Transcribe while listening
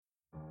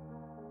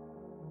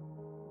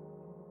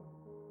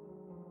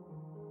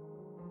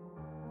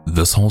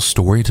This whole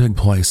story took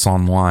place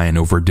online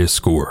over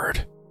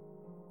Discord.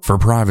 For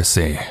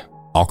privacy,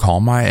 I'll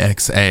call my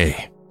ex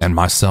A and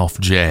myself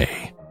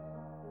J.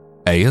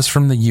 A is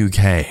from the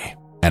UK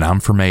and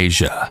I'm from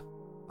Asia.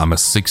 I'm a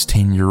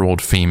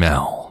 16-year-old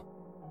female.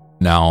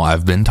 Now,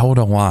 I've been told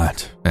a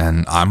lot,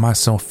 and I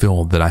myself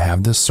feel that I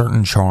have this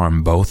certain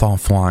charm both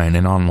offline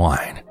and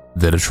online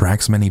that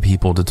attracts many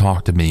people to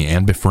talk to me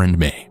and befriend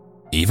me,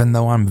 even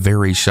though I'm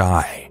very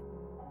shy.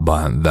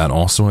 But that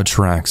also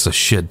attracts a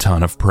shit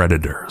ton of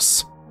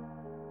predators.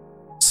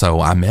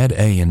 So I met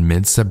A in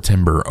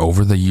mid-September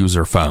over the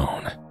user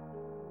phone.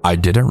 I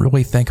didn't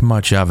really think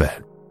much of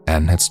it,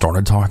 and had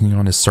started talking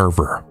on his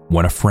server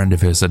when a friend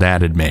of his had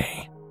added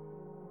me.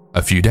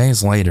 A few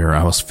days later,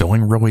 I was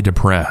feeling really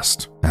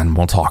depressed, and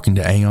while talking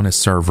to A on his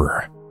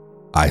server,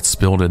 I'd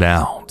spilled it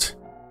out.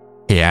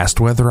 He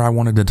asked whether I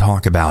wanted to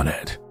talk about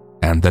it,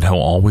 and that he'll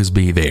always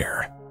be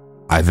there.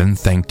 I then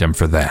thanked him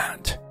for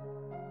that.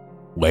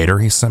 Later,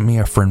 he sent me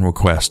a friend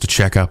request to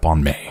check up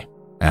on me,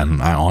 and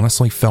I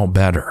honestly felt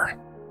better.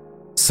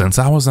 Since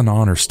I was an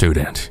honor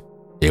student,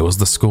 it was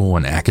the school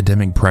and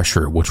academic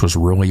pressure which was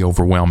really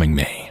overwhelming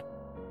me,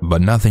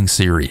 but nothing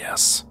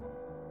serious.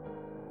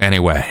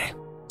 Anyway,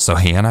 so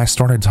he and I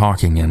started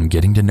talking and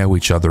getting to know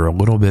each other a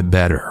little bit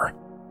better.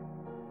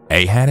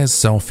 A had his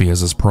selfie as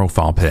his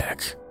profile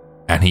pic,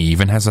 and he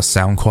even has a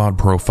SoundCloud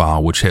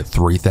profile which hit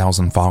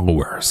 3,000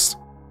 followers.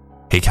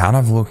 He kind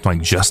of looked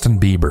like Justin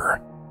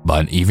Bieber,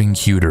 but even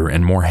cuter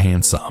and more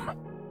handsome.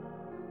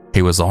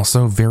 He was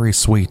also very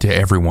sweet to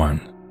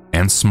everyone,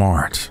 and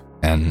smart,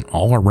 and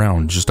all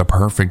around just a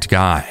perfect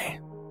guy.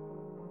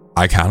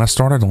 I kind of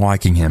started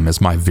liking him as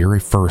my very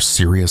first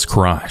serious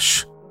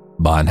crush,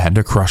 but had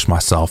to crush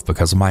myself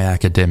because of my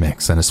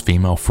academics and his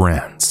female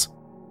friends.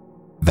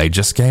 They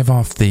just gave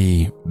off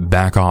the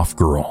back off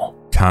girl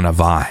kind of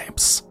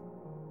vibes.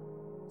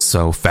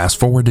 So fast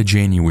forward to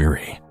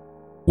January,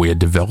 we had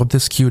developed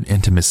this cute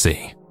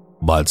intimacy,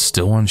 but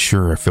still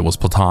unsure if it was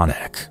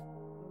platonic.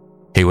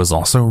 He was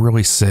also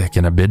really sick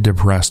and a bit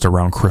depressed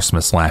around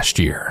Christmas last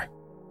year,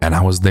 and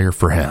I was there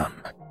for him.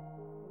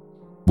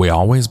 We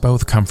always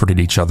both comforted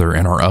each other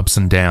in our ups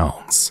and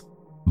downs,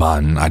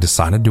 but I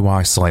decided to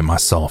isolate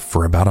myself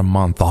for about a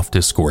month off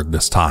Discord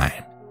this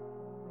time.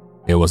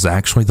 It was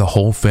actually the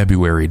whole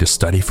February to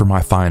study for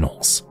my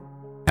finals,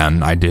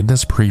 and I did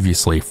this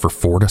previously for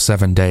 4 to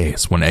 7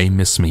 days when A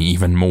missed me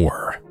even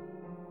more.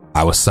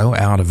 I was so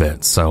out of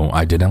it, so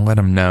I didn't let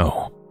him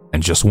know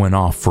and just went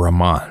off for a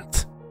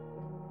month.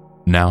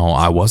 Now,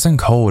 I wasn't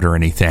cold or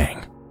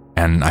anything,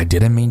 and I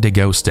didn't mean to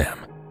ghost him.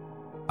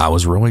 I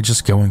was really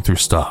just going through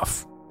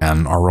stuff,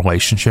 and our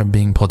relationship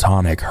being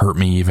platonic hurt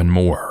me even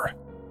more.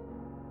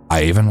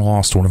 I even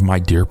lost one of my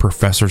dear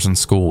professors in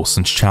school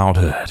since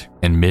childhood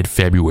in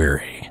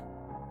mid-February.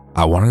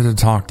 I wanted to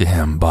talk to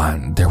him,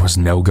 but there was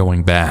no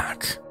going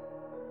back.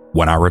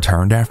 When I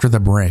returned after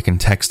the break and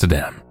texted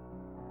him,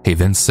 he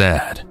then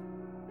said,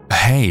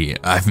 "Hey,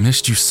 I've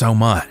missed you so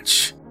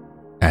much."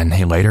 And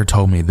he later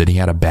told me that he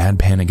had a bad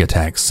panic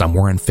attack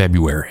somewhere in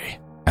February,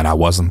 and I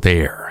wasn't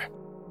there.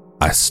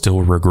 I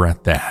still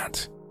regret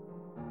that.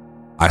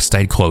 I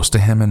stayed close to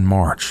him in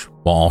March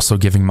while also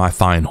giving my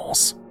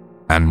finals,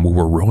 and we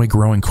were really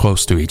growing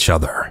close to each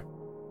other.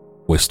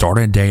 We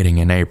started dating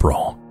in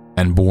April,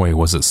 and boy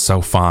was it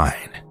so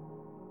fine.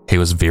 He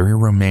was very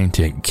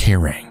romantic,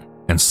 caring,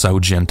 and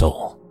so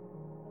gentle.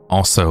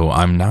 Also,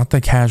 I'm not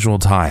the casual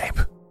type,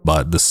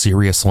 but the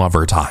serious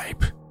lover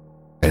type.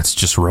 It's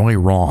just really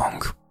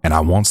wrong, and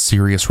I want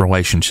serious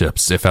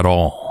relationships, if at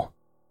all.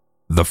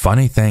 The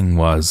funny thing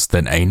was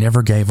that A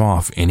never gave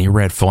off any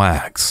red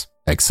flags,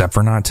 except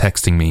for not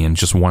texting me in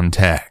just one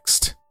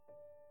text.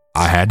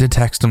 I had to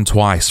text him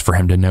twice for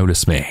him to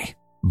notice me,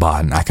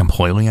 but I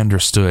completely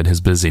understood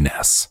his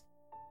busyness.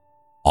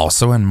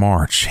 Also in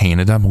March, he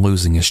ended up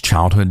losing his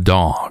childhood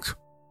dog,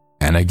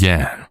 and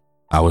again,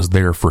 I was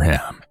there for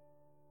him.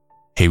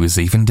 He was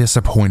even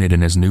disappointed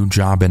in his new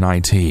job in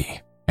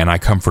IT, and I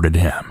comforted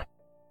him.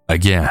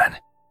 Again,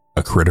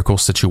 a critical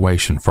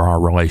situation for our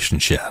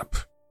relationship.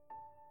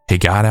 He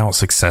got out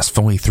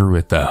successfully through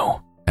it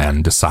though,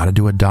 and decided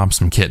to adopt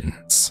some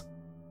kittens.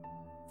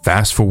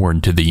 Fast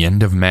forward to the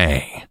end of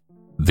May.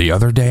 The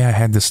other day I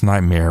had this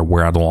nightmare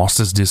where I'd lost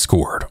his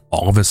Discord,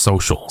 all of his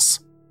socials,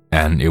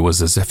 and it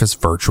was as if his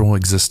virtual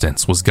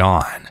existence was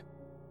gone.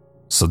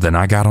 So then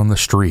I got on the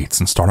streets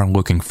and started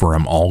looking for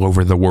him all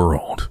over the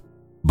world,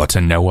 but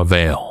to no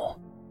avail.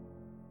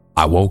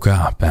 I woke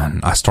up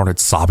and I started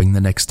sobbing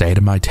the next day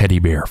to my teddy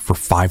bear for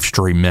 5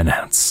 straight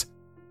minutes.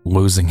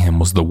 Losing him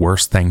was the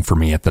worst thing for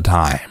me at the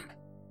time.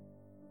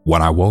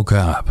 When I woke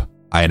up,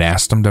 I had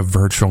asked him to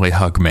virtually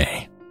hug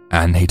me,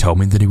 and he told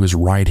me that he was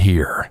right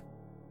here,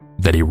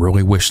 that he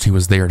really wished he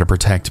was there to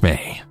protect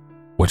me,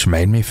 which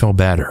made me feel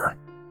better.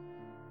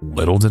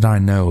 Little did I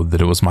know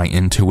that it was my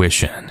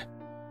intuition.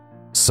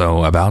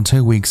 So about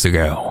 2 weeks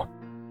ago,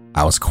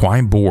 I was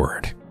quite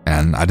bored,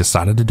 and I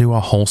decided to do a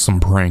wholesome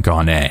prank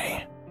on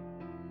A.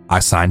 I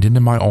signed into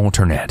my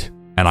alternate,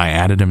 and I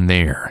added him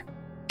there,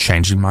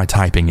 changing my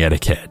typing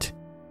etiquette.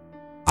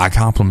 I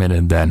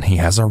complimented that he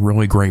has a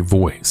really great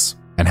voice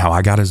and how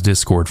I got his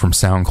Discord from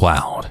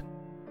SoundCloud.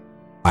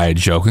 I had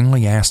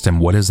jokingly asked him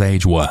what his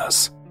age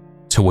was,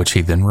 to which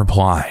he then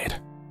replied,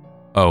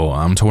 "Oh,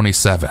 I'm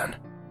 27.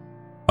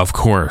 Of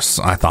course,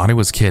 I thought he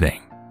was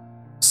kidding.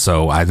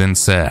 So I then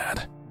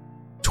said,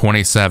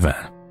 27,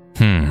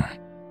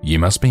 you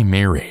must be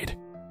married.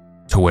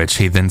 To which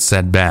he then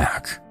said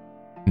back,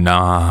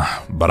 "Nah,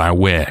 but I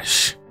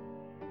wish."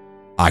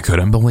 I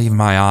couldn't believe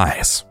my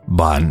eyes,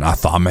 but I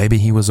thought maybe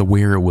he was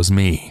aware it was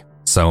me,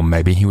 so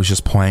maybe he was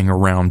just playing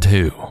around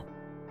too.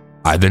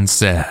 I then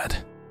said,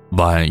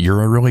 "But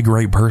you're a really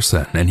great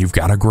person and you've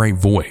got a great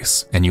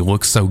voice and you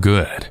look so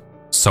good,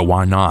 so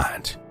why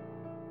not?"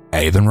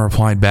 A then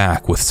replied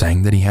back with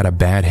saying that he had a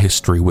bad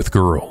history with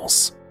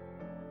girls.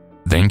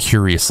 Then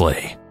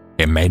curiously,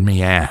 it made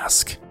me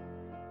ask,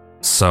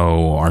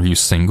 "So, are you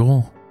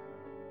single?"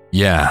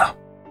 "Yeah,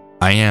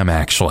 I am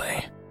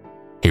actually,"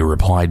 he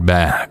replied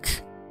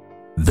back.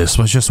 This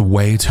was just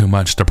way too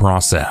much to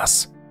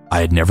process. I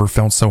had never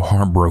felt so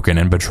heartbroken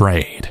and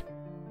betrayed.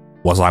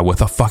 Was I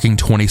with a fucking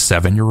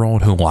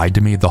 27-year-old who lied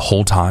to me the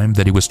whole time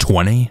that he was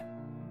 20?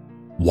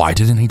 Why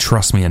didn't he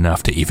trust me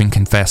enough to even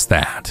confess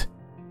that?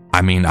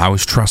 I mean, I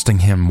was trusting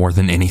him more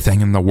than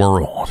anything in the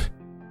world.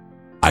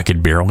 I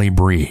could barely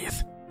breathe,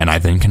 and I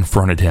then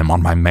confronted him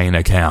on my main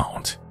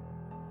account.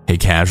 He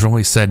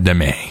casually said to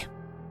me,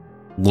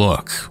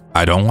 "Look,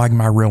 I don't like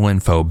my real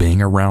info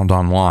being around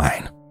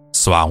online,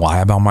 so I lie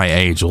about my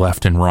age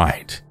left and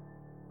right.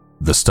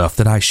 The stuff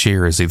that I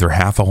share is either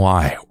half a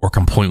lie or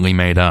completely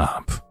made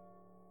up.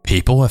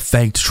 People have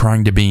faked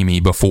trying to be me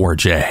before,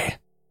 Jay,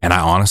 and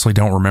I honestly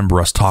don't remember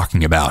us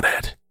talking about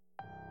it."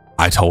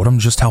 I told him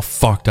just how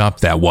fucked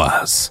up that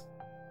was,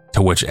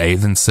 to which A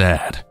then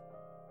said,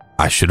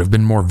 "I should have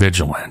been more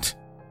vigilant.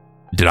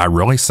 Did I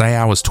really say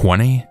I was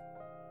 20?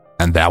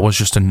 And that was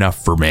just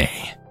enough for me."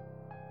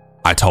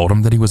 I told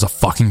him that he was a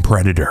fucking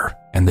predator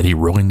and that he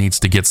really needs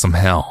to get some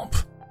help.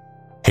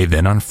 He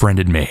then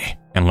unfriended me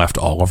and left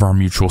all of our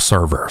mutual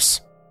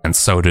servers, and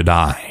so did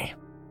I.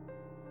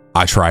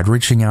 I tried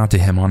reaching out to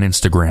him on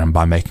Instagram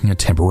by making a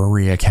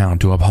temporary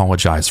account to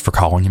apologize for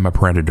calling him a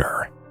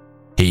predator.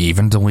 He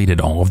even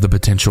deleted all of the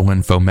potential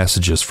info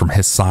messages from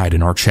his side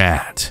in our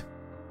chat.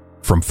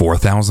 From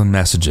 4,000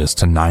 messages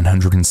to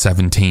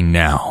 917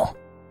 now.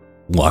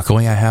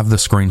 Luckily, I have the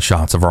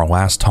screenshots of our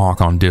last talk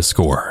on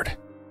Discord.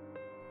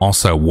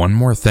 Also, one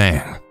more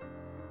thing.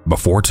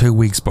 2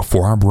 weeks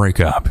before our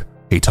breakup,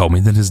 he told me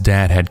that his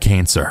dad had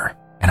cancer,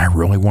 and I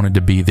really wanted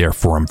to be there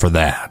for him for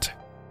that.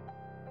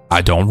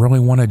 I don't really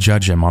want to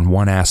judge him on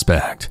one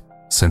aspect,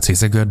 since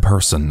he's a good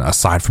person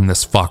aside from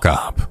this fuck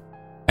up,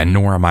 and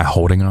nor am I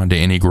holding on to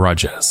any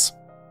grudges.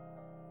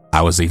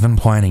 I was even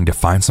planning to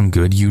find some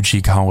good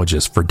UG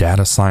colleges for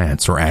data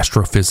science or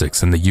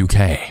astrophysics in the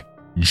UK,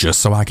 just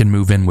so I can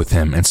move in with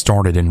him and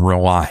start it in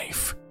real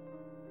life.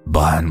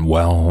 But,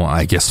 well,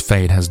 I guess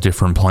fate has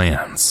different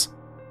plans.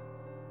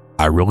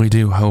 I really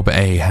do hope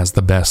A has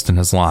the best in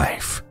his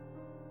life.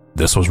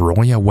 This was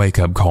really a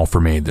wake-up call for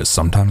me that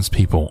sometimes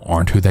people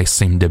aren't who they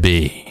seem to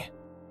be.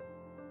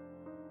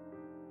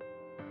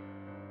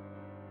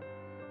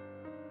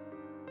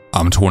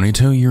 I'm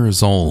 22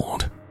 years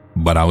old,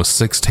 but I was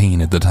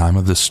 16 at the time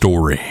of this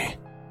story.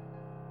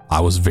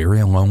 I was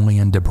very lonely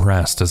and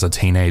depressed as a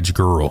teenage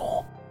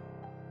girl.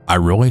 I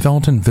really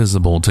felt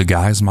invisible to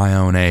guys my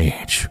own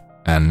age,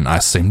 and I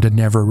seemed to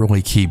never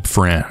really keep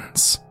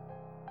friends.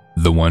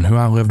 The one who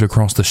I lived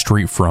across the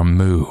street from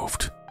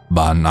moved,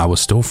 but I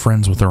was still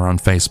friends with her on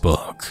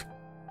Facebook.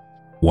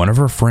 One of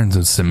her friends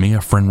had sent me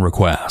a friend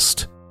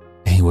request.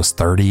 He was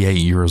 38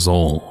 years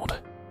old.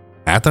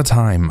 At the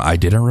time, I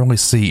didn't really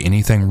see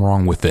anything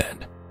wrong with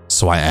it,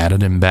 so I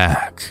added him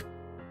back.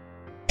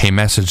 He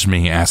messaged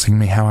me asking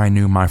me how I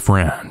knew my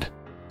friend,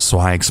 so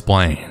I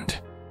explained.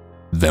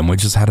 Then we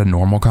just had a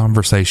normal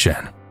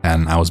conversation,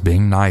 and I was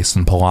being nice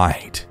and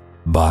polite,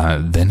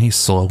 but then he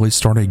slowly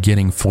started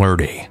getting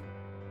flirty,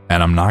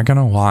 and I'm not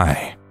gonna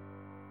lie,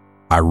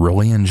 I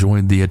really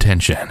enjoyed the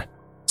attention,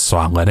 so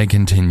I let it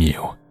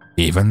continue,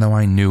 even though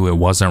I knew it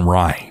wasn't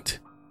right.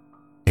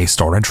 He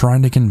started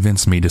trying to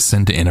convince me to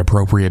send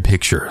inappropriate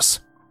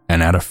pictures,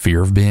 and out of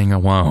fear of being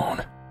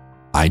alone,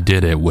 I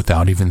did it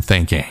without even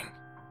thinking.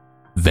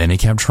 Then he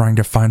kept trying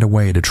to find a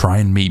way to try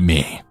and meet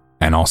me,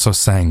 and also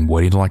saying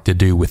what he'd like to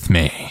do with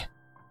me.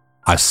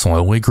 I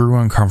slowly grew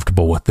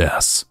uncomfortable with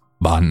this,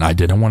 but I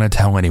didn't want to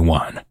tell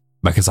anyone,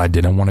 because I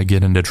didn't want to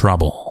get into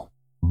trouble.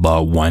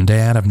 But one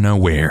day out of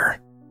nowhere,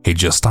 he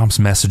just stops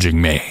messaging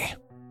me.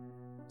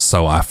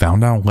 So I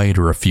found out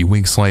later, a few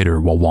weeks later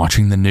while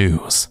watching the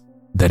news,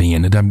 that he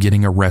ended up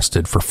getting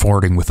arrested for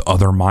flirting with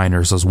other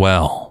minors as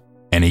well,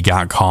 and he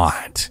got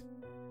caught.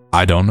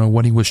 I don't know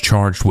what he was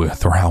charged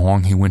with or how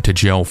long he went to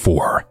jail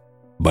for,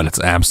 but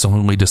it's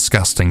absolutely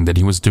disgusting that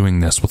he was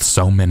doing this with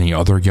so many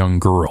other young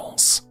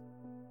girls.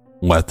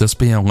 Let this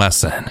be a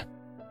lesson.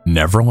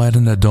 Never let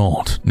an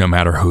adult, no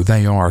matter who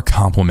they are,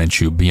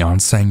 compliment you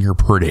beyond saying you're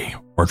pretty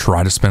or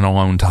try to spend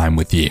alone time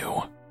with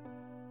you.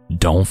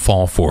 Don't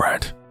fall for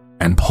it,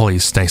 and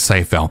please stay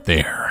safe out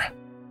there.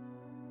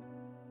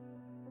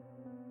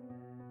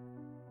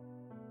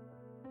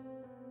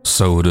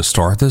 So to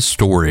start this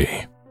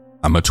story,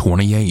 I'm a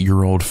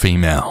 28-year-old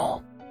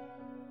female.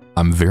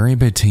 I'm very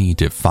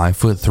petite at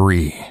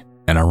 5'3"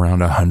 and around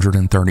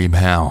 130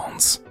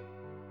 pounds.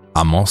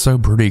 I'm also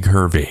pretty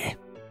curvy,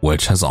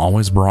 which has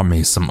always brought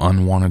me some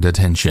unwanted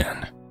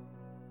attention.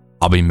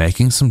 I'll be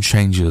making some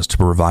changes to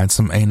provide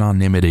some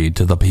anonymity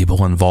to the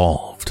people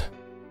involved.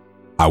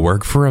 I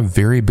work for a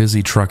very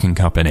busy trucking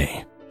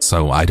company,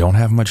 so I don't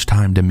have much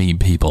time to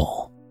meet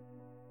people.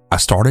 I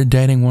started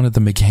dating one of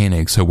the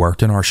mechanics who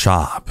worked in our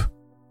shop.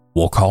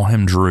 We'll call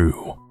him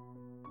Drew.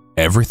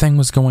 Everything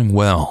was going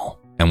well,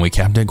 and we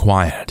kept it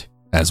quiet,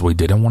 as we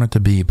didn't want it to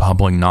be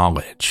public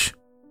knowledge.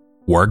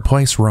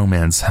 Workplace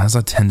romance has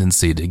a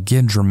tendency to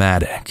get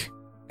dramatic,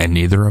 and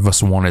neither of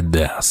us wanted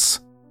this.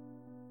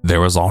 There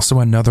was also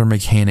another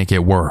mechanic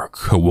at work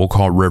who we'll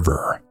call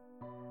River.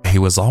 He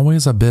was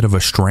always a bit of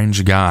a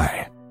strange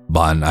guy,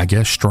 but I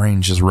guess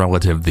strange is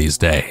relative these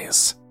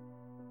days.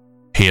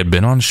 He had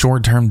been on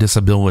short-term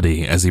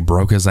disability as he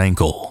broke his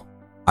ankle.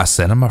 I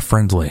sent him a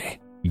friendly,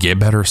 "Get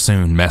better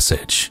soon"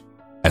 message,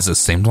 as it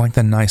seemed like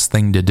the nice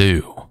thing to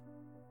do.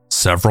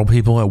 Several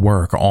people at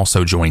work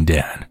also joined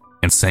in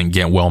and sent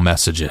get well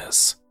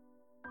messages.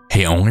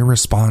 He only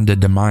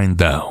responded to mine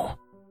though,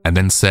 and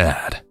then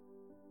said,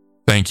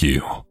 "Thank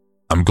you.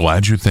 I'm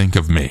glad you think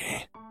of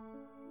me."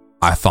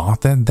 I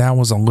thought that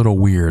was a little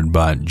weird,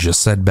 but just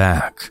said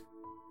back,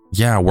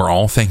 "Yeah, we're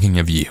all thinking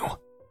of you.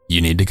 You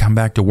need to come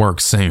back to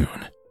work soon."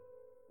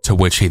 To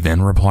which he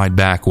then replied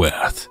back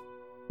with,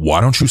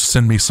 "Why don't you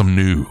send me some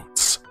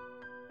nudes?"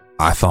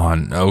 I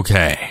thought,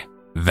 okay,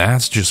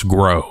 that's just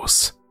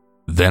gross.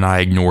 Then I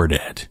ignored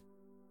it.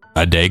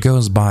 A day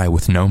goes by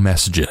with no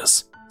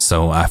messages,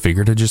 so I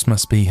figured it just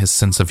must be his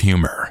sense of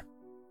humor.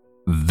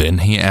 Then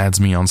he adds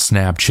me on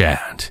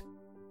Snapchat.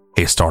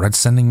 He started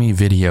sending me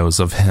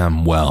videos of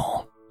him,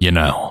 well, you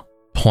know,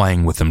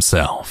 playing with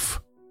himself.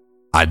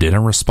 I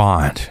didn't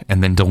respond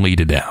and then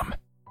deleted him.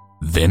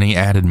 Then he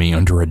added me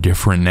under a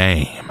different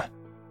name.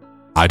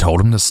 I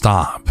told him to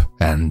stop,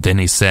 and then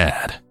he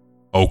said,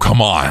 "Oh,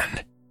 come on.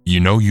 You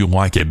know you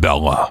like it,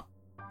 Bella.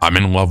 I'm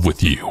in love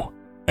with you,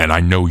 and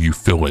I know you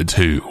feel it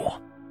too."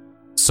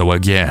 So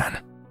again,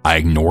 I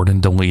ignored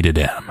and deleted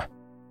him.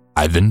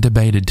 I then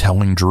debated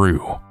telling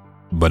Drew,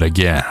 but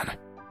again,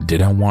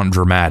 didn't want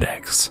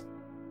dramatics.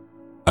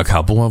 A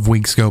couple of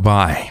weeks go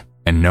by,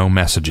 and no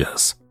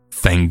messages.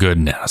 Thank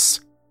goodness.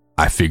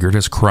 I figured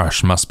his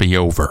crush must be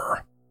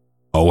over.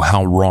 Oh,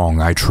 how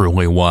wrong I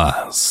truly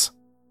was.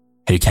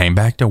 He came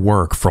back to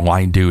work for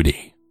light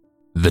duty.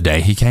 The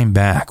day he came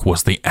back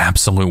was the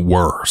absolute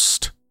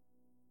worst.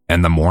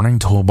 In the morning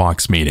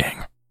toolbox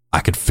meeting,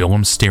 I could feel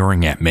him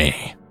staring at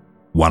me.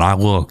 When I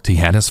looked, he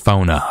had his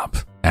phone up,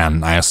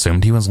 and I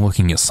assumed he was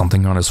looking at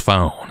something on his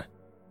phone.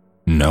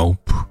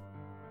 Nope.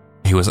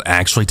 He was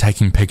actually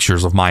taking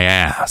pictures of my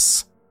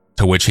ass,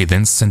 to which he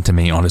then sent to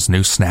me on his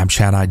new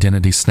Snapchat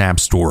identity snap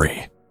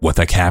story with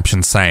a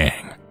caption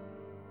saying,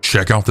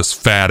 "Check out this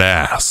fat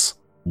ass.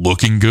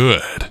 Looking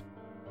good."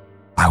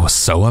 I was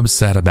so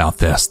upset about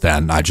this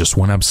that I just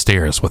went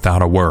upstairs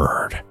without a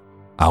word.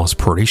 I was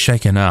pretty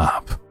shaken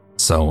up,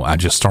 so I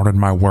just started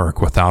my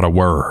work without a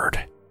word.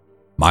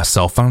 My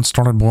cell phone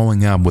started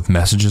blowing up with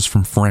messages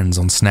from friends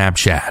on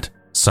Snapchat,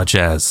 such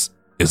as,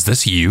 "Is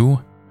this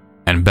you?"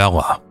 and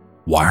 "Bella,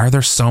 why are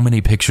there so many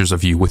pictures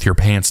of you with your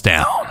pants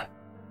down?"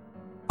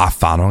 I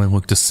finally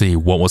looked to see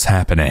what was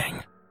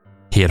happening.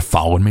 He had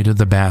followed me to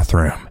the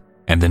bathroom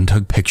and then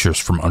took pictures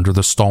from under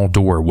the stall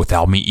door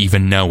without me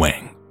even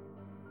knowing.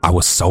 I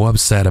was so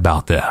upset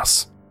about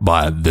this,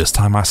 but this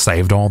time I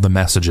saved all the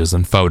messages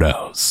and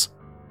photos.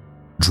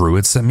 Drew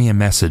had sent me a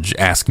message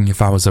asking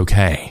if I was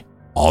okay,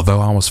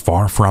 although I was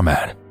far from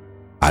it.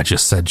 I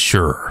just said,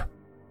 "Sure,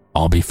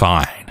 I'll be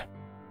fine."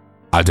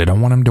 I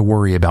didn't want him to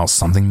worry about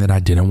something that I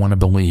didn't want to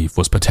believe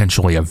was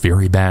potentially a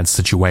very bad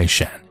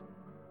situation.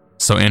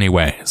 So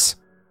anyways,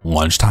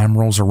 lunchtime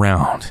rolls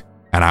around,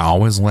 and I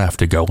always left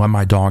to go let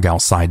my dog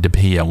outside to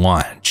pee at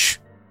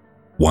lunch.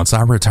 Once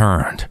I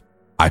returned,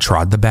 I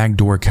tried the back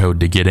door code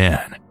to get in,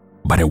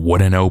 but it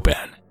wouldn't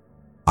open.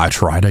 I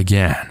tried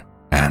again,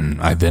 and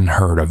I then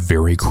heard a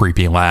very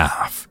creepy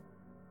laugh.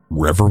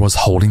 River was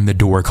holding the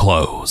door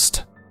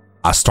closed.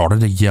 I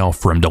started to yell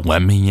for him to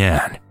let me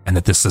in and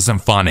that this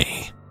isn't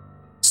funny.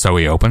 So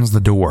he opens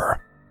the door,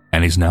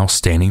 and he's now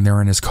standing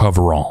there in his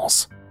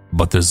coveralls,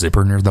 but the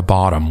zipper near the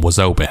bottom was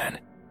open,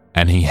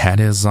 and he had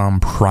his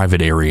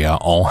private area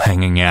all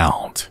hanging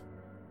out,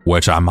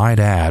 which I might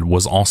add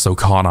was also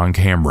caught on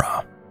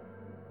camera.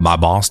 My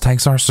boss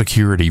takes our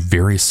security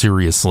very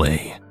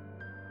seriously.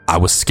 I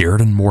was scared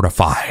and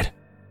mortified,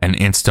 and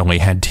instantly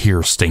had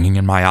tears stinging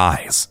in my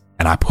eyes,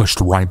 and I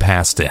pushed right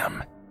past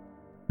him.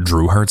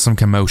 Drew heard some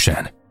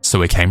commotion, so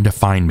he came to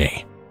find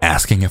me,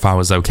 asking if I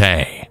was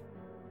okay.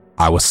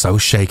 I was so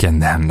shaken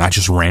that I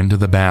just ran to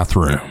the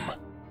bathroom.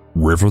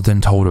 River then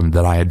told him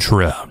that I had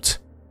tripped.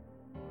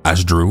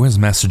 As Drew was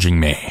messaging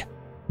me,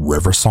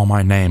 River saw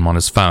my name on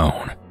his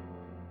phone,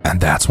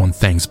 and that's when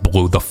things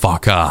blew the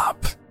fuck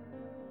up.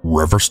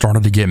 River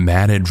started to get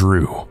mad at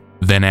Drew,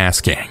 then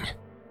asking,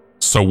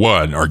 "So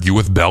what, are you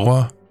with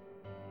Bella?"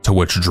 To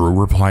which Drew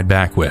replied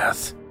back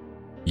with,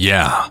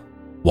 "Yeah,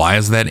 why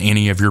is that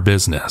any of your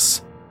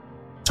business?"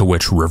 To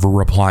which River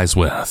replies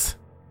with,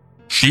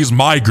 "She's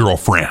my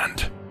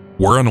girlfriend.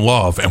 We're in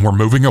love and we're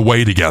moving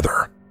away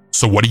together.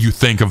 So what do you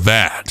think of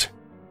that?"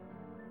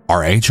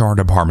 Our HR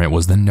department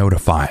was then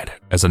notified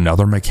as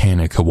another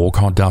mechanic who we'll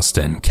call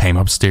Dustin came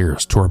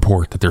upstairs to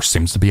report that there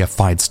seems to be a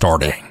fight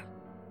starting.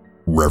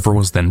 River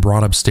was then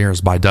brought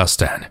upstairs by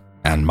Dustin,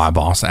 and my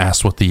boss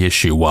asked what the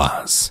issue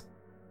was.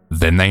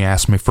 Then they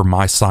asked me for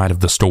my side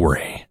of the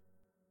story.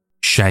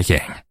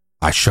 Shaking,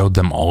 I showed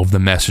them all of the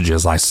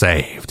messages I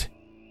saved.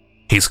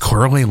 "He's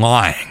clearly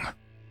lying,"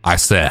 I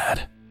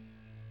said.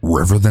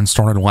 River then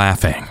started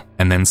laughing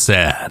and then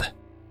said,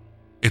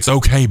 "It's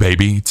okay,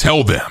 baby,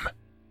 tell them.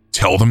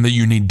 Tell them that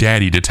you need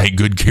Daddy to take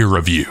good care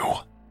of you."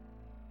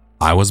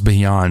 I was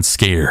beyond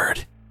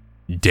scared.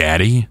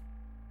 Daddy?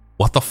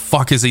 What the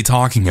fuck is he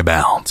talking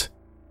about?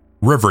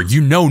 "River, you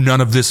know none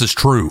of this is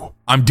true.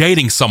 I'm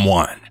dating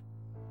someone."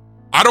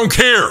 "I don't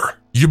care.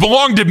 You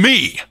belong to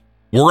me.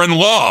 We're in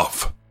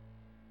love."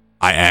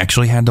 I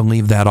actually had to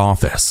leave that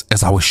office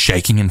as I was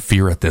shaking in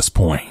fear at this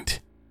point.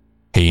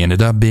 He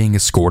ended up being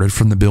escorted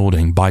from the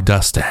building by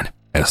Dustin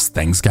as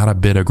things got a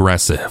bit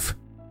aggressive.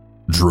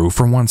 Drew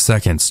for 1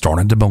 second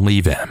started to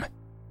believe him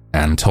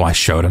until I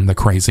showed him the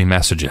crazy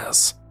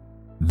messages.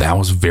 That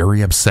was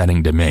very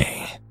upsetting to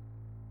me.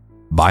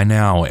 By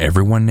now,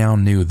 everyone now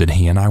knew that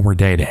he and I were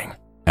dating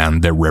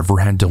and that River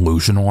had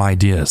delusional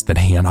ideas that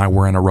he and I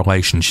were in a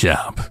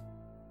relationship.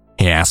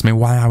 He asked me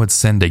why I would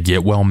send a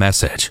get well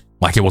message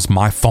like it was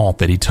my fault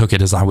that he took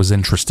it as I was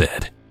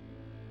interested.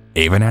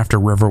 Even after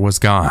River was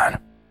gone,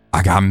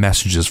 I got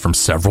messages from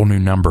several new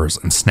numbers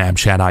and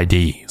Snapchat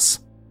IDs,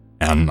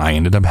 and I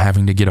ended up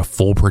having to get a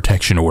full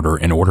protection order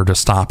in order to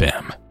stop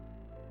him.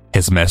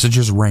 His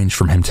messages ranged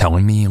from him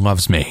telling me he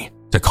loves me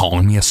to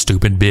calling me a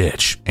stupid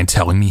bitch and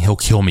telling me he'll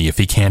kill me if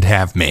he can't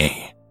have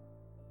me.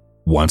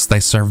 Once they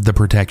served the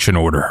protection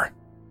order,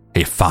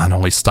 he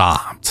finally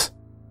stopped.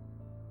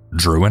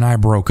 Drew and I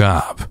broke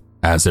up,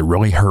 as it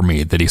really hurt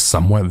me that he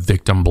somewhat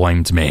victim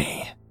blamed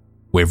me.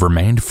 We've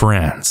remained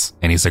friends,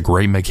 and he's a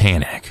great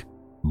mechanic,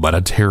 but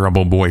a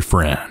terrible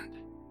boyfriend.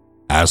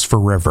 As for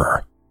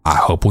River, I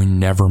hope we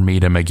never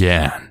meet him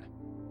again.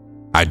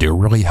 I do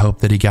really hope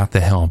that he got the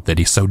help that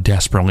he so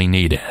desperately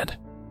needed.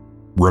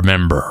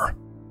 Remember,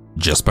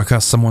 just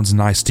because someone's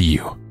nice to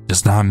you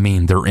does not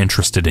mean they're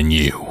interested in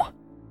you.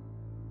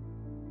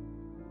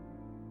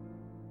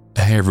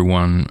 Hey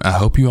everyone, I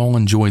hope you all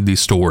enjoyed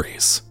these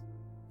stories.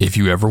 If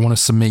you ever want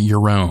to submit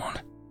your own,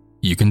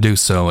 you can do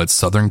so at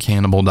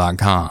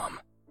southerncannibal.com.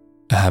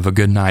 Have a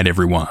good night,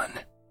 everyone.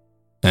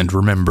 And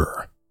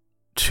remember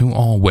to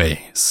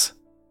always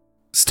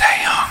stay